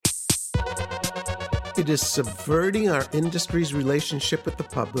It is subverting our industry's relationship with the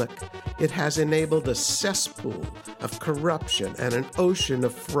public. It has enabled a cesspool of corruption and an ocean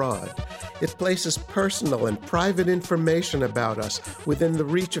of fraud. It places personal and private information about us within the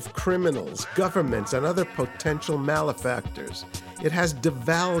reach of criminals, governments, and other potential malefactors. It has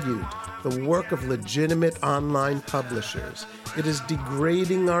devalued the work of legitimate online publishers. It is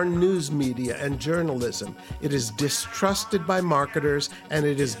degrading our news media and journalism. It is distrusted by marketers, and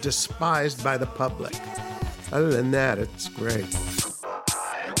it is despised by the public. Other than that, it's great.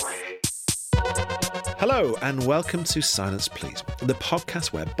 Hello and welcome to Silence Please, the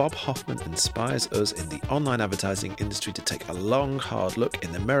podcast where Bob Hoffman inspires us in the online advertising industry to take a long, hard look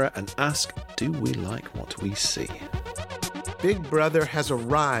in the mirror and ask, do we like what we see? Big Brother has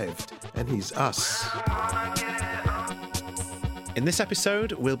arrived, and he's us. In this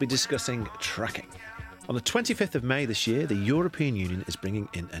episode, we'll be discussing tracking. On the 25th of May this year, the European Union is bringing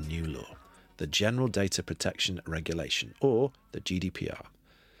in a new law, the General Data Protection Regulation, or the GDPR.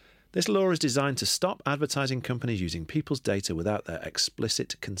 This law is designed to stop advertising companies using people's data without their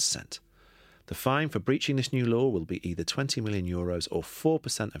explicit consent. The fine for breaching this new law will be either €20 million or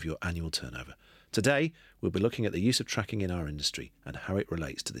 4% of your annual turnover. Today, we'll be looking at the use of tracking in our industry and how it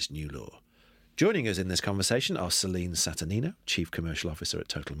relates to this new law. Joining us in this conversation are Celine Saturnino, Chief Commercial Officer at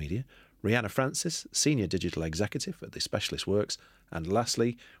Total Media, Rihanna Francis, Senior Digital Executive at The Specialist Works, and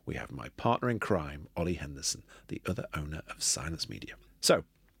lastly, we have my partner in crime, Ollie Henderson, the other owner of Silence Media. So,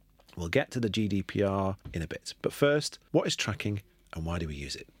 we'll get to the GDPR in a bit. But first, what is tracking and why do we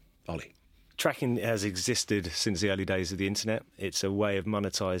use it? Ollie. Tracking has existed since the early days of the internet. It's a way of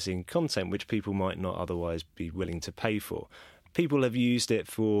monetising content which people might not otherwise be willing to pay for. People have used it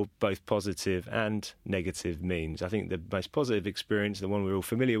for both positive and negative means. I think the most positive experience, the one we're all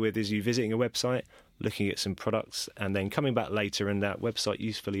familiar with, is you visiting a website, looking at some products, and then coming back later and that website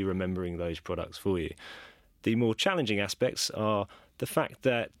usefully remembering those products for you. The more challenging aspects are the fact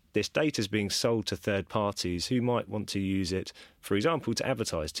that this data is being sold to third parties who might want to use it, for example, to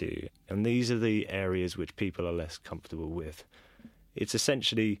advertise to you. And these are the areas which people are less comfortable with. It's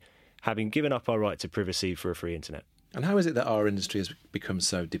essentially having given up our right to privacy for a free internet. And how is it that our industry has become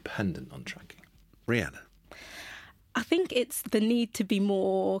so dependent on tracking? Rihanna. I think it's the need to be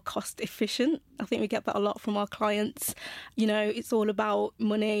more cost efficient. I think we get that a lot from our clients. You know, it's all about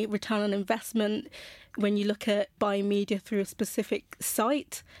money, return on investment. When you look at buying media through a specific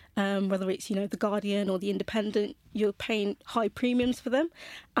site, whether it's, The Guardian or The Independent, you're paying high premiums for them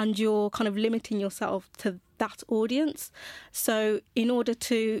and you're kind of limiting yourself to that audience. So in order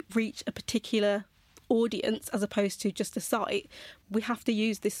to reach a particular audience as opposed to just a site, we have to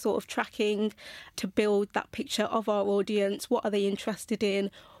use this sort of tracking to build that picture of our audience. What are they interested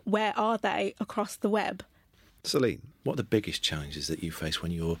in? Where are they across the web? Celine, what are the biggest challenges that you face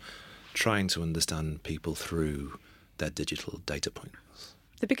when you're trying to understand people through their digital data points?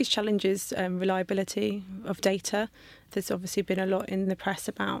 The biggest challenge is reliability of data. There's obviously been a lot in the press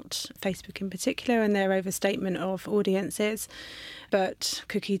about Facebook in particular and their overstatement of audiences. But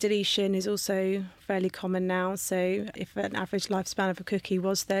cookie deletion is also fairly common now. So if an average lifespan of a cookie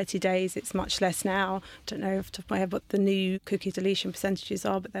was 30 days, it's much less now. I don't know off the top of my head what the new cookie deletion percentages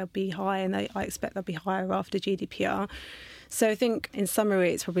are, but they'll be high and I expect they'll be higher after GDPR. So I think in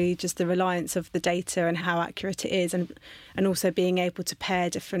summary, it's probably just the reliance of the data and how accurate it is and also being able to pair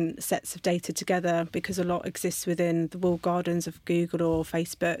different sets of data together because a lot exists within the walled gardens of Google or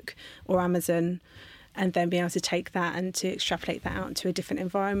Facebook or Amazon, and then being able to take that and to extrapolate that out into a different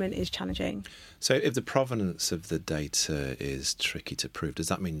environment is challenging. So if the provenance of the data is tricky to prove, does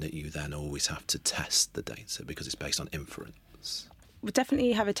that mean that you then always have to test the data because it's based on inference? We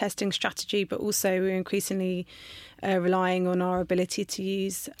definitely have a testing strategy, but also we're increasingly relying on our ability to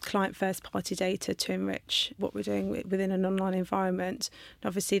use client first-party data to enrich what we're doing within an online environment. And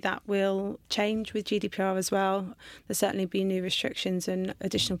obviously, that will change with GDPR as well. There'll certainly be new restrictions and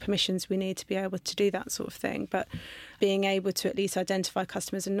additional permissions we need to be able to do that sort of thing. But being able to at least identify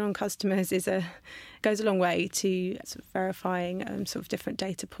customers and non-customers goes a long way to sort of verifying sort of different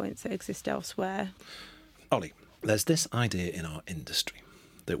data points that exist elsewhere. Ollie. There's this idea in our industry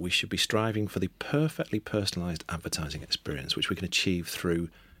that we should be striving for the perfectly personalised advertising experience, which we can achieve through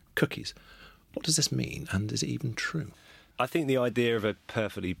cookies. What does this mean, and is it even true? I think the idea of a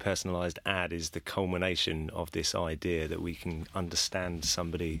perfectly personalised ad is the culmination of this idea that we can understand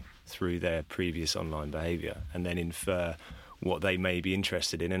somebody through their previous online behaviour and then infer what they may be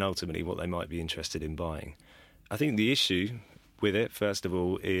interested in and ultimately what they might be interested in buying. I think the issue with it, first of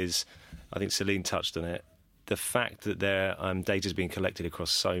all, is, I think Celine touched on it, the fact that their data is being collected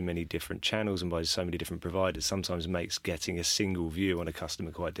across so many different channels and by so many different providers sometimes makes getting a single view on a customer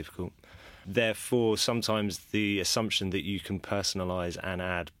quite difficult. Therefore, sometimes the assumption that you can personalise an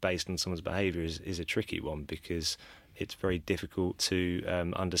ad based on someone's behaviour is a tricky one, because it's very difficult to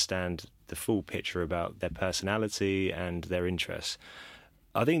understand the full picture about their personality and their interests.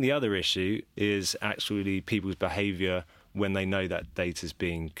 I think the other issue is actually people's behaviour when they know that data is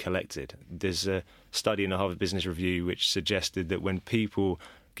being collected. There's a study in the Harvard Business Review which suggested that when people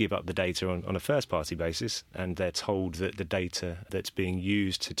give up the data on a first-party basis and they're told that the data that's being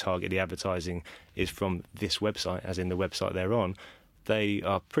used to target the advertising is from this website, as in the website they're on, they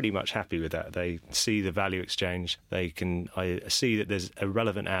are pretty much happy with that. They see the value exchange. They can see that there's a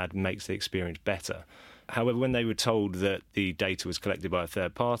relevant ad makes the experience better. However, when they were told that the data was collected by a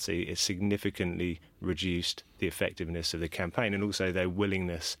third party, it significantly reduced the effectiveness of the campaign and also their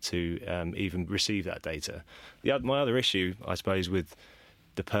willingness to even receive that data. My other issue, I suppose, with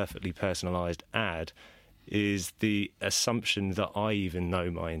the perfectly personalised ad is the assumption that I even know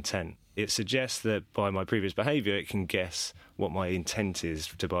my intent. It suggests that by my previous behaviour, it can guess what my intent is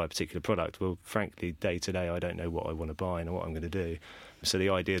to buy a particular product. Well, frankly, day to day, I don't know what I want to buy and what I'm going to do. So the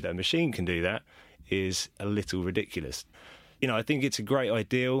idea that a machine can do that is a little ridiculous. I think it's a great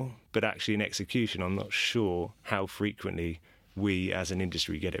ideal, but actually in execution, I'm not sure how frequently we as an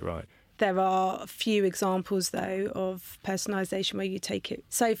industry get it right. There are a few examples, though, of personalisation where you take it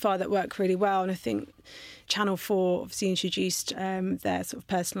so far that work really well. And I think Channel 4 obviously introduced their sort of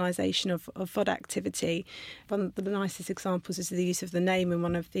personalisation of VOD activity. One of the nicest examples is the use of the name in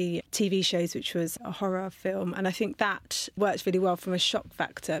one of the TV shows, which was a horror film. And I think that works really well from a shock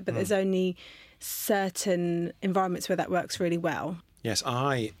factor, but there's only certain environments where that works really well. Yes,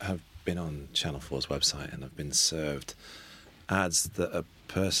 I have been on Channel 4's website and I've been served ads that are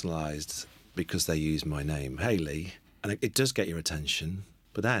personalised because they use my name, Hayley, and it does get your attention,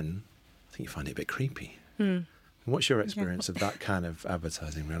 but then I think you find it a bit creepy. What's your experience of that kind of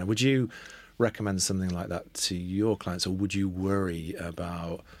advertising, Rihanna? Would you recommend something like that to your clients, or would you worry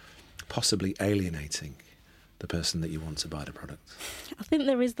about possibly alienating the person that you want to buy the product? I think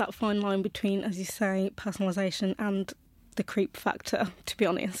there is that fine line between, as you say, personalisation and the creep factor, to be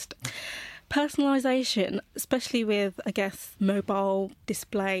honest. Personalisation, especially with, I guess, mobile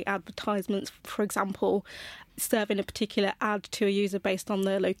display advertisements, for example, serving a particular ad to a user based on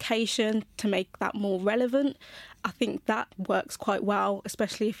their location to make that more relevant, I think that works quite well,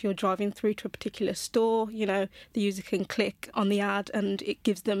 especially if you're driving through to a particular store. The user can click on the ad and it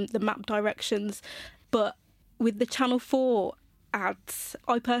gives them the map directions. But with the Channel 4 ads,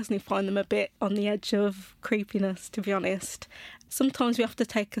 I personally find them a bit on the edge of creepiness, to be honest. Sometimes we have to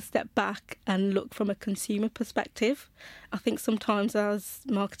take a step back and look from a consumer perspective. I think sometimes as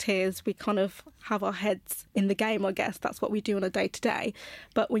marketeers, we kind of have our heads in the game, I guess. That's what we do on a day-to-day.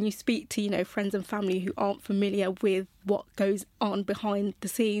 But when you speak to, friends and family who aren't familiar with what goes on behind the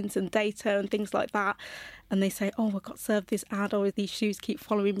scenes and data and things like that, and they say, I got served this ad, or these shoes keep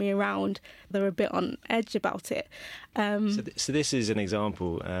following me around, they're a bit on edge about it. So this is an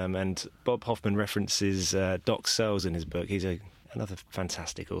example, and Bob Hoffman references Doc Searls in his book. He's another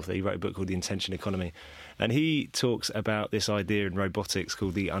fantastic author. He wrote a book called The Intention Economy, and he talks about this idea in robotics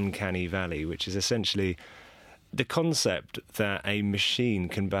called the uncanny valley, which is essentially the concept that a machine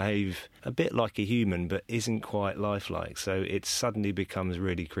can behave a bit like a human but isn't quite lifelike, so it suddenly becomes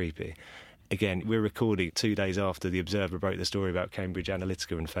really creepy. Again, we're recording 2 days after The Observer broke the story about Cambridge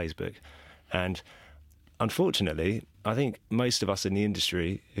Analytica and Facebook, and unfortunately, I think most of us in the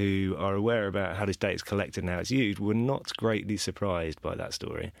industry who are aware about how this data is collected and how it's used were not greatly surprised by that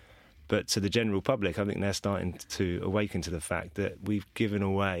story. But to the general public, I think they're starting to awaken to the fact that we've given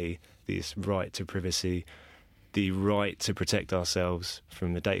away this right to privacy, the right to protect ourselves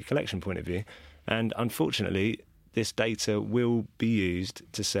from the data collection point of view. And unfortunately, this data will be used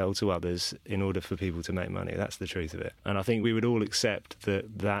to sell to others in order for people to make money. That's the truth of it. And I think we would all accept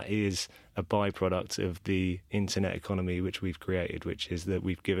that that is a byproduct of the internet economy which we've created, which is that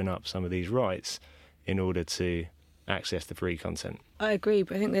we've given up some of these rights in order to access the free content. I agree,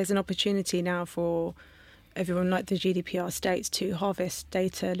 but I think there's an opportunity now for everyone, like the GDPR states, to harvest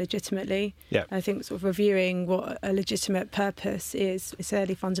data legitimately. Yeah. I think sort of reviewing what a legitimate purpose is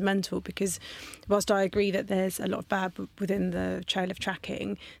fairly fundamental, because whilst I agree that there's a lot of bad within the trail of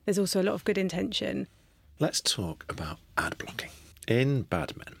tracking, there's also a lot of good intention. Let's talk about ad blocking. In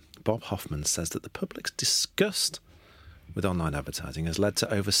Bad Men, Bob Hoffman says that the public's disgust with online advertising has led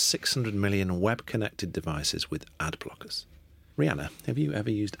to over 600 million web-connected devices with ad blockers. Rihanna, have you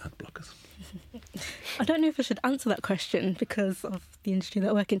ever used ad blockers? I don't know if I should answer that question because of the industry that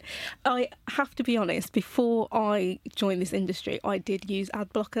I work in. I have to be honest, before I joined this industry, I did use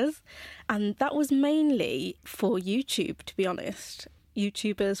ad blockers, and that was mainly for YouTube, to be honest.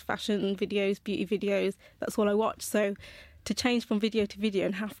 YouTubers, fashion videos, beauty videos, that's all I watched. So to change from video to video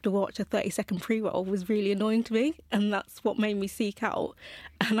and have to watch a 30-second pre-roll was really annoying to me, and that's what made me seek out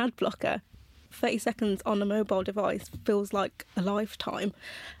an ad blocker. 30 seconds on a mobile device feels like a lifetime.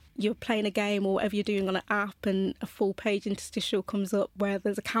 You're playing a game or whatever you're doing on an app and a full page interstitial comes up where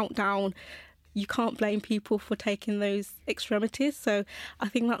there's a countdown. You can't blame people for taking those extremities. So I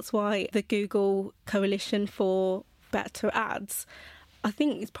think that's why the Google Coalition for Better Ads, I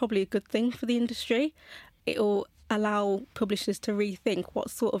think it's probably a good thing for the industry. It'll allow publishers to rethink what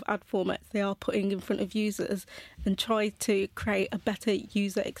sort of ad formats they are putting in front of users and try to create a better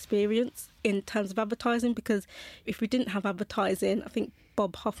user experience in terms of advertising, because if we didn't have advertising, I think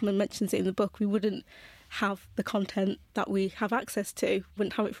Bob Hoffman mentions it in the book, we wouldn't have the content that we have access to,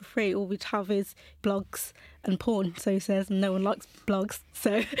 wouldn't have it for free. All we'd have is blogs and porn, so he says, and no one likes blogs.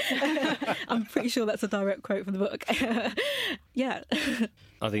 So I'm pretty sure that's a direct quote from the book. Yeah.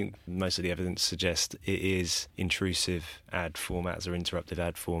 I think most of the evidence suggests it is intrusive ad formats or interruptive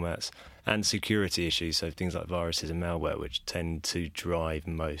ad formats and security issues, so things like viruses and malware, which tend to drive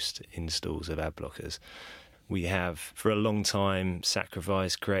most installs of ad blockers. We have, for a long time,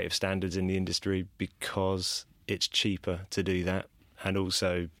 sacrificed creative standards in the industry because it's cheaper to do that. And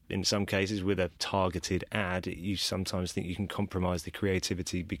also, in some cases, with a targeted ad, you sometimes think you can compromise the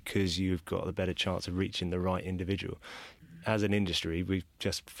creativity because you've got a better chance of reaching the right individual. As an industry, we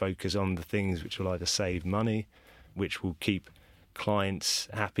just focus on the things which will either save money, which will keep clients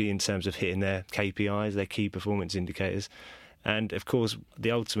happy in terms of hitting their KPIs, their key performance indicators. And, of course,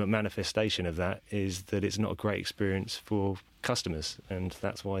 the ultimate manifestation of that is that it's not a great experience for customers, and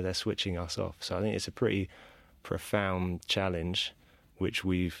that's why they're switching us off. So I think it's a pretty profound challenge which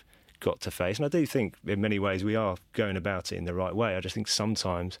we've got to face. And I do think, in many ways, we are going about it in the right way. I just think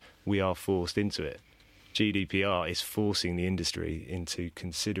sometimes we are forced into it. GDPR is forcing the industry into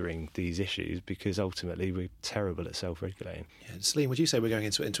considering these issues because ultimately we're terrible at self-regulating. Yeah, Celine, would you say we're going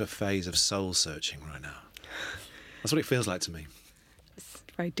into a phase of soul-searching right now? That's what it feels like to me. It's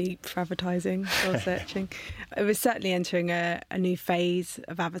very deep for advertising, soul searching. It was certainly entering a new phase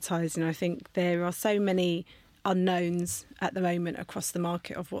of advertising. I think there are so many unknowns at the moment across the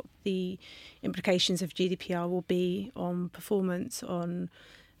market of what the implications of GDPR will be on performance, on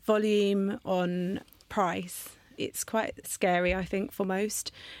volume, on price. It's quite scary, I think, for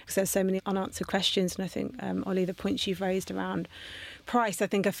most, because there's so many unanswered questions. And I think, Ollie, the points you've raised around price, I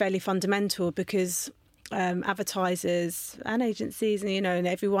think, are fairly fundamental because advertisers and agencies and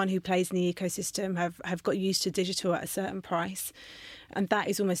everyone who plays in the ecosystem have got used to digital at a certain price, and that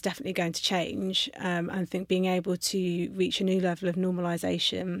is almost definitely going to change. I think being able to reach a new level of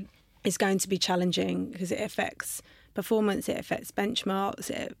normalisation is going to be challenging because it affects performance, it affects benchmarks,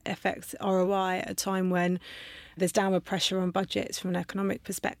 it affects ROI at a time when there's downward pressure on budgets from an economic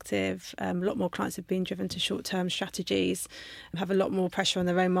perspective. A lot more clients have been driven to short-term strategies, have a lot more pressure on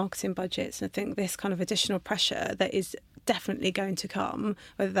their own marketing budgets. And I think this kind of additional pressure that is definitely going to come,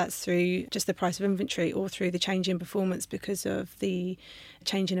 whether that's through just the price of inventory or through the change in performance because of the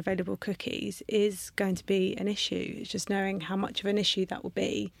change in available cookies, is going to be an issue. It's just knowing how much of an issue that will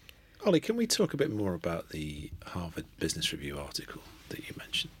be. Ollie, can we talk a bit more about the Harvard Business Review article that you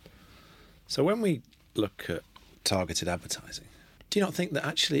mentioned? So when we look at targeted advertising, do you not think that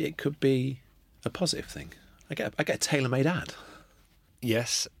actually it could be a positive thing? I get a tailor-made ad.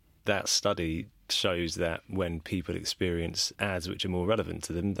 Yes, that study shows that when people experience ads which are more relevant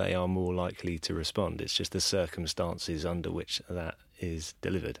to them, they are more likely to respond. It's just the circumstances under which that is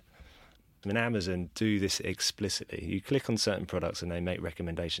delivered. I mean, Amazon do this explicitly. You click on certain products and they make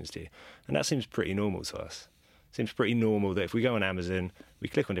recommendations to you. And that seems pretty normal to us. It seems pretty normal that if we go on Amazon, we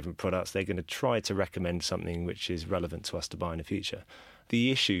click on different products, they're going to try to recommend something which is relevant to us to buy in the future.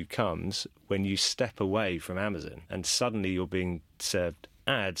 The issue comes when you step away from Amazon and suddenly you're being served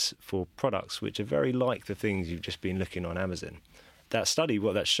ads for products which are very like the things you've just been looking on Amazon. That study,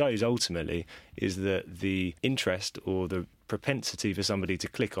 what that shows ultimately is that the interest or the propensity for somebody to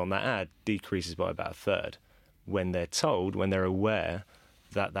click on that ad decreases by about a third when they're aware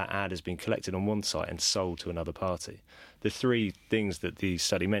that that ad has been collected on one site and sold to another party. The three things that the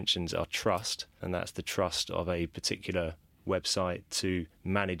study mentions are trust, and that's the trust of a particular website to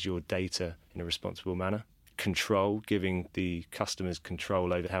manage your data in a responsible manner. Control, giving the customers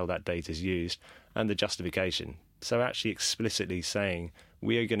control over how that data is used, and the justification. So actually explicitly saying,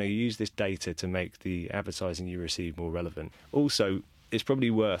 we are going to use this data to make the advertising you receive more relevant. Also, it's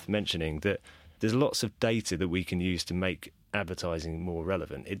probably worth mentioning that there's lots of data that we can use to make advertising more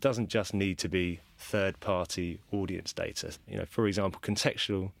relevant. It doesn't just need to be third-party audience data. For example,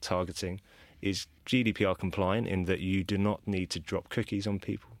 contextual targeting is GDPR compliant in that you do not need to drop cookies on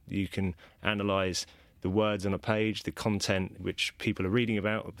people. You can analyse the words on a page, the content which people are reading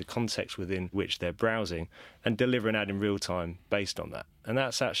about, the context within which they're browsing, and deliver an ad in real time based on that. And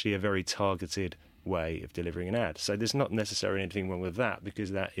that's actually a very targeted way of delivering an ad. So there's not necessarily anything wrong with that, because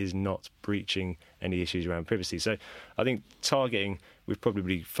that is not breaching any issues around privacy. So I think targeting, we've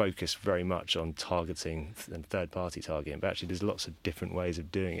probably focused very much on targeting and third-party targeting, but actually there's lots of different ways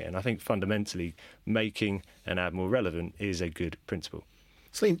of doing it. And I think fundamentally making an ad more relevant is a good principle.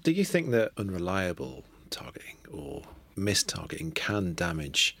 Celine, do you think that unreliable targeting or mistargeting can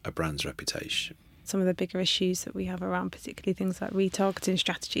damage a brand's reputation? Some of the bigger issues that we have around particularly things like retargeting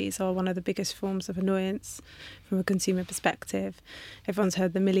strategies are one of the biggest forms of annoyance from a consumer perspective. Everyone's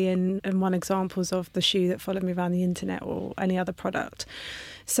heard the 1,000,001 examples of the shoe that followed me around the internet or any other product.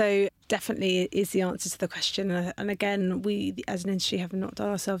 So definitely is the answer to the question. And again, we as an industry have not done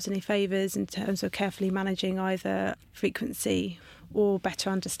ourselves any favours in terms of carefully managing either frequency or better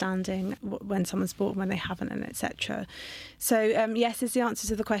understanding when someone's bought and when they haven't, and etc. So yes is the answer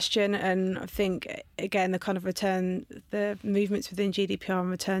to the question. And I think, again, the movements within GDPR and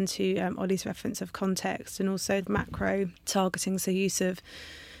return to Ollie's reference of context, and also the macro targeting, so use of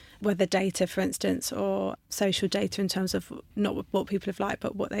weather data, for instance, or social data in terms of not what people have liked,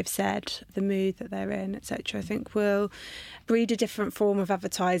 but what they've said, the mood that they're in, etc., I think will breed a different form of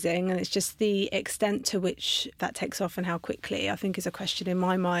advertising. And it's just the extent to which that takes off and how quickly, I think, is a question in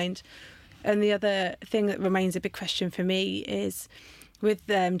my mind. And the other thing that remains a big question for me is, with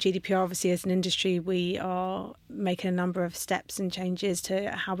GDPR, obviously, as an industry, we are making a number of steps and changes to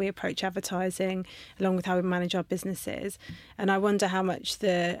how we approach advertising, along with how we manage our businesses. And I wonder how much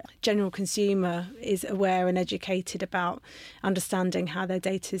the general consumer is aware and educated about understanding how their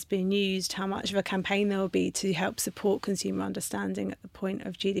data is being used, how much of a campaign there will be to help support consumer understanding at the point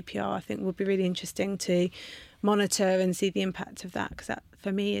of GDPR. I think will be really interesting to monitor and see the impact of that, because that,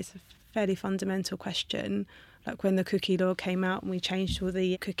 for me, is a fairly fundamental question. Like when the cookie law came out and we changed all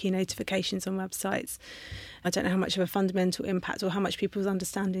the cookie notifications on websites, I don't know how much of a fundamental impact or how much people's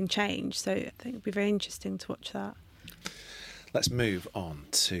understanding changed. So I think it'd be very interesting to watch that. Let's move on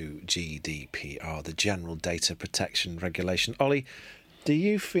to GDPR, the General Data Protection Regulation. Ollie, do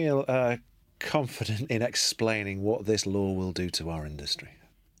you feel confident in explaining what this law will do to our industry?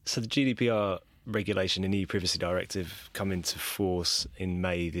 So the GDPR regulation and e-privacy directive come into force in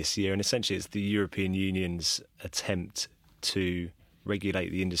May this year, and essentially it's the European Union's attempt to regulate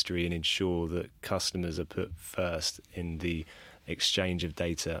the industry and ensure that customers are put first in the exchange of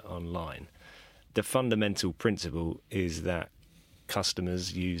data online. The fundamental principle is that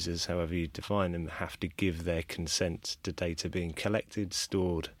customers, users, however you define them, have to give their consent to data being collected,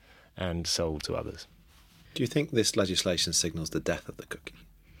 stored and sold to others. Do you think this legislation signals the death of the cookie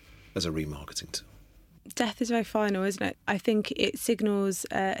as a remarketing tool? Death is very final, isn't it? I think it signals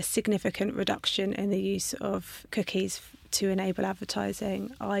a significant reduction in the use of cookies to enable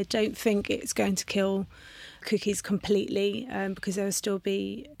advertising. I don't think it's going to kill cookies completely, because there will still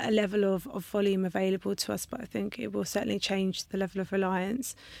be a level of volume available to us, but I think it will certainly change the level of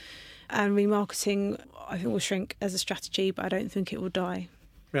reliance. And remarketing, I think, will shrink as a strategy, but I don't think it will die.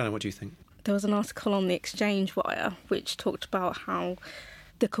 Rhiannon, what do you think? There was an article on the Exchange Wire which talked about how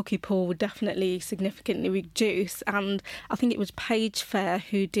the cookie pool would definitely significantly reduce, and I think it was Page Fair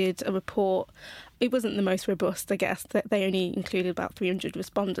who did a report. It wasn't the most robust, I guess, that they only included about 300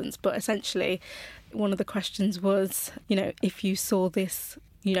 respondents, but essentially one of the questions was, if you saw this,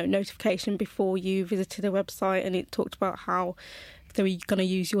 notification before you visited a website, and it talked about how they were going to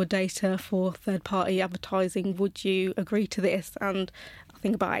use your data for third-party advertising, would you agree to this? And I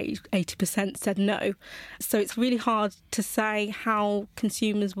think about 80% said no. So it's really hard to say how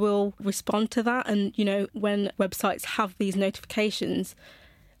consumers will respond to that. And, when websites have these notifications,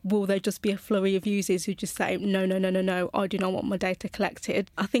 will there just be a flurry of users who just say, no, I do not want my data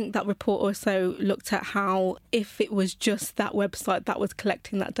collected? I think that report also looked at how, if it was just that website that was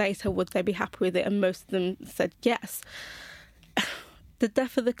collecting that data, would they be happy with it? And most of them said yes. The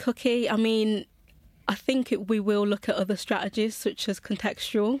death of the cookie, I think we will look at other strategies such as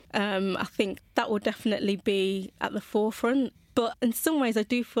contextual. I think that will definitely be at the forefront. But in some ways, I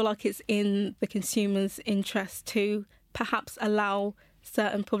do feel like it's in the consumer's interest to perhaps allow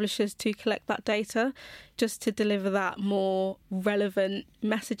certain publishers to collect that data, just to deliver that more relevant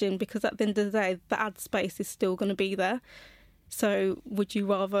messaging, because at the end of the day, the ad space is still going to be there. So would you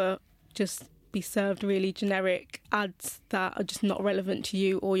rather just be served really generic ads that are just not relevant to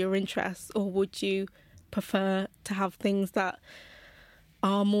you or your interests, or would you prefer to have things that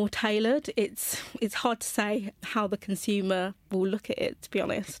are more tailored? It's hard to say how the consumer will look at it, to be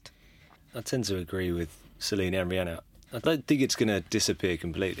honest. I tend to agree with Celine and Rihanna. I don't think it's going to disappear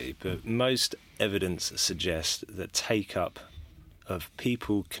completely, but most evidence suggests that take-up of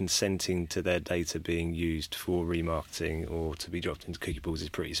people consenting to their data being used for remarketing or to be dropped into cookie pools is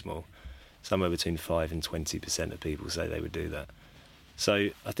pretty small. Somewhere between 5 and 20% of people say they would do that. So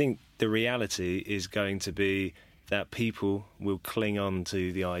I think the reality is going to be that people will cling on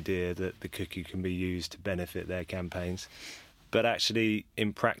to the idea that the cookie can be used to benefit their campaigns. But actually,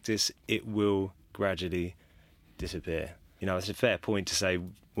 in practice, it will gradually disappear. You know, it's a fair point to say,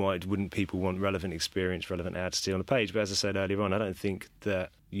 why wouldn't people want relevant experience, relevant ads still on the page? But as I said earlier on, I don't think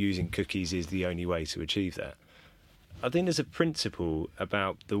that using cookies is the only way to achieve that. I think there's a principle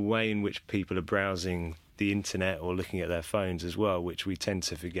about the way in which people are browsing the internet or looking at their phones as well, which we tend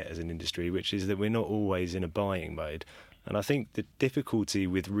to forget as an industry, which is that we're not always in a buying mode. And I think the difficulty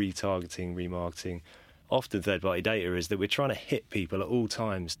with retargeting, remarketing, often third-party data, is that we're trying to hit people at all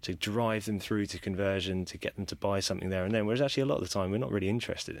times to drive them through to conversion, to get them to buy something there and then, whereas actually a lot of the time we're not really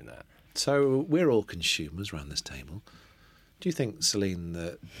interested in that. So we're all consumers around this table. Do you think, Celine,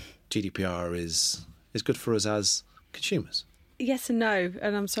 that GDPR is good for us as consumers? Yes and no,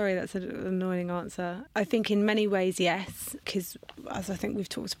 and I'm sorry that's an annoying answer. I think in many ways, yes, because as I think we've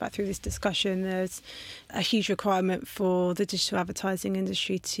talked about through this discussion, there's a huge requirement for the digital advertising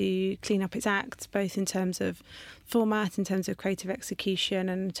industry to clean up its act, both in terms of format, in terms of creative execution,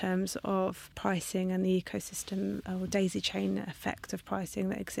 and in terms of pricing and the ecosystem or daisy chain effect of pricing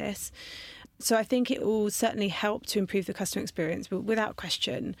that exists. So I think it will certainly help to improve the customer experience, but without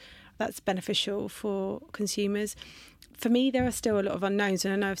question, that's beneficial for consumers. For me, there are still a lot of unknowns,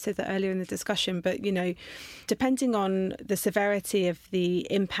 and I know I've said that earlier in the discussion, but, you know, depending on the severity of the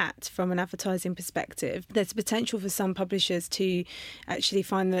impact from an advertising perspective, there's potential for some publishers to actually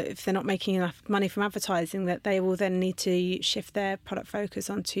find that if they're not making enough money from advertising, that they will then need to shift their product focus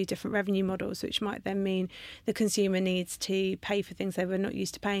onto different revenue models, which might then mean the consumer needs to pay for things they were not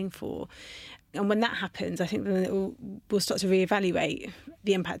used to paying for. And when that happens, I think then we'll start to reevaluate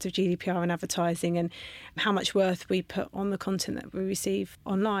the impact of GDPR on advertising and how much worth we put on the content that we receive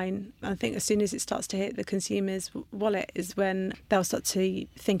online. I think as soon as it starts to hit the consumer's wallet is when they'll start to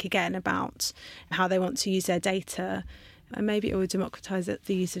think again about how they want to use their data. And maybe it will democratise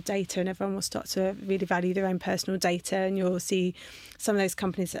the use of data, and everyone will start to really value their own personal data. And you'll see some of those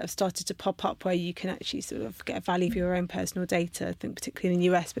companies that have started to pop up where you can actually sort of get a value for your own personal data. I think particularly in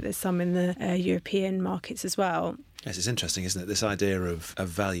the US, but there's some in the European markets as well. Yes, it's interesting, isn't it? This idea of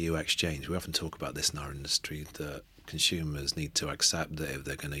value exchange. We often talk about this in our industry, that consumers need to accept that if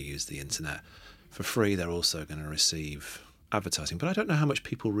they're going to use the internet for free, they're also going to receive advertising. But I don't know how much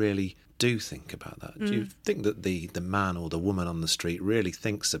people really do think about that. Do you think that the man or the woman on the street really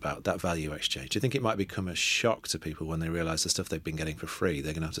thinks about that value exchange? Do you think it might become a shock to people when they realise the stuff they've been getting for free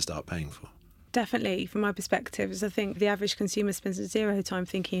they're going to have to start paying for? Definitely, from my perspective, is I think the average consumer spends zero time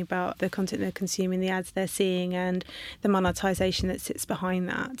thinking about the content they're consuming, the ads they're seeing, and the monetisation that sits behind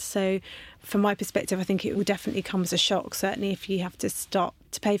that. So from my perspective, I think it will definitely come as a shock, certainly if you have to start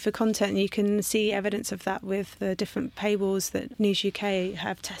to pay for content. You can see evidence of that with the different paywalls that News UK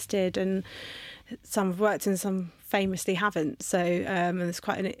have tested, and some have worked and some famously haven't. So and it's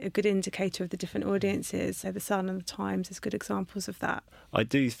quite a good indicator of the different audiences. So The Sun and The Times is good examples of that. I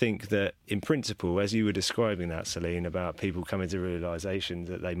do think that in principle, as you were describing that, Celine, about people coming to realisation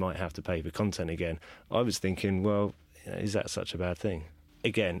that they might have to pay for content again, I was thinking, well, is that such a bad thing?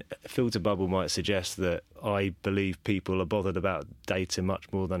 Again, a filter bubble might suggest that I believe people are bothered about data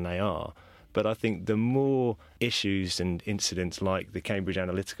much more than they are. But I think the more issues and incidents like the Cambridge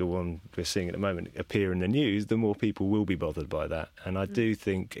Analytica one we're seeing at the moment appear in the news, the more people will be bothered by that. And I do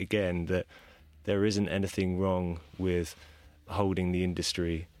think, again, that there isn't anything wrong with holding the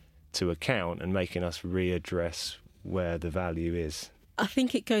industry to account and making us readdress where the value is. I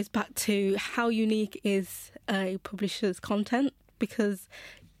think it goes back to how unique is a publisher's content, because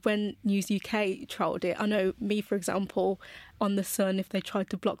when News UK trialled it, I know me, for example, on The Sun, if they tried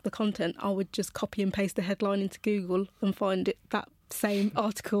to block the content, I would just copy and paste the headline into Google and find that same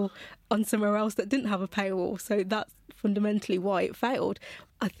article on somewhere else that didn't have a paywall. So that's fundamentally why it failed.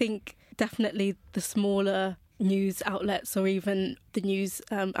 I think definitely the smaller news outlets, or even the news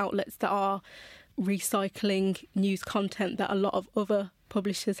outlets that are recycling news content that a lot of other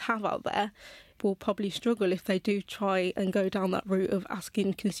publishers have out there, will probably struggle if they do try and go down that route of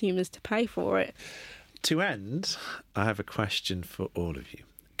asking consumers to pay for it. To end, I have a question for all of you.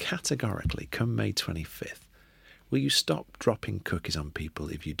 categorically, come May 25th, will you stop dropping cookies on people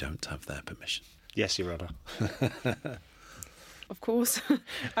if you don't have their permission? Yes, Your Honour. Of course.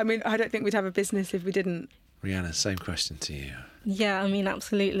 I mean, I don't think we'd have a business if we didn't. Rihanna, same question to you. Yeah, I mean,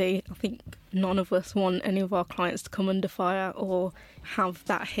 absolutely. I think none of us want any of our clients to come under fire or have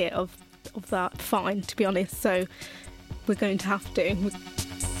that hit of that fine, to be honest. So we're going to have to.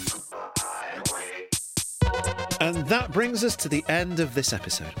 And that brings us to the end of this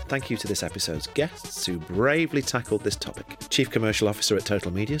episode. Thank you to this episode's guests who bravely tackled this topic. Chief Commercial Officer at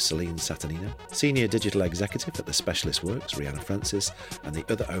Total Media, Celine Saturnino. Senior Digital Executive at The Specialist Works, Rihanna Francis. And the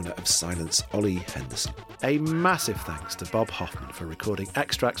other owner of Silence, Ollie Henderson. A massive thanks to Bob Hoffman for recording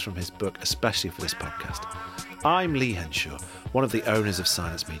extracts from his book, especially for this podcast. I'm Lee Henshaw, one of the owners of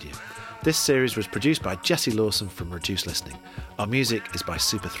Silence Media. This series was produced by Jesse Lawson from Reduced Listening. Our music is by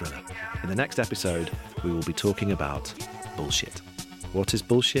Super Thriller. In the next episode, we will be talking about bullshit. What is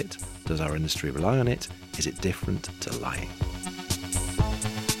bullshit? Does our industry rely on it? Is it different to lying?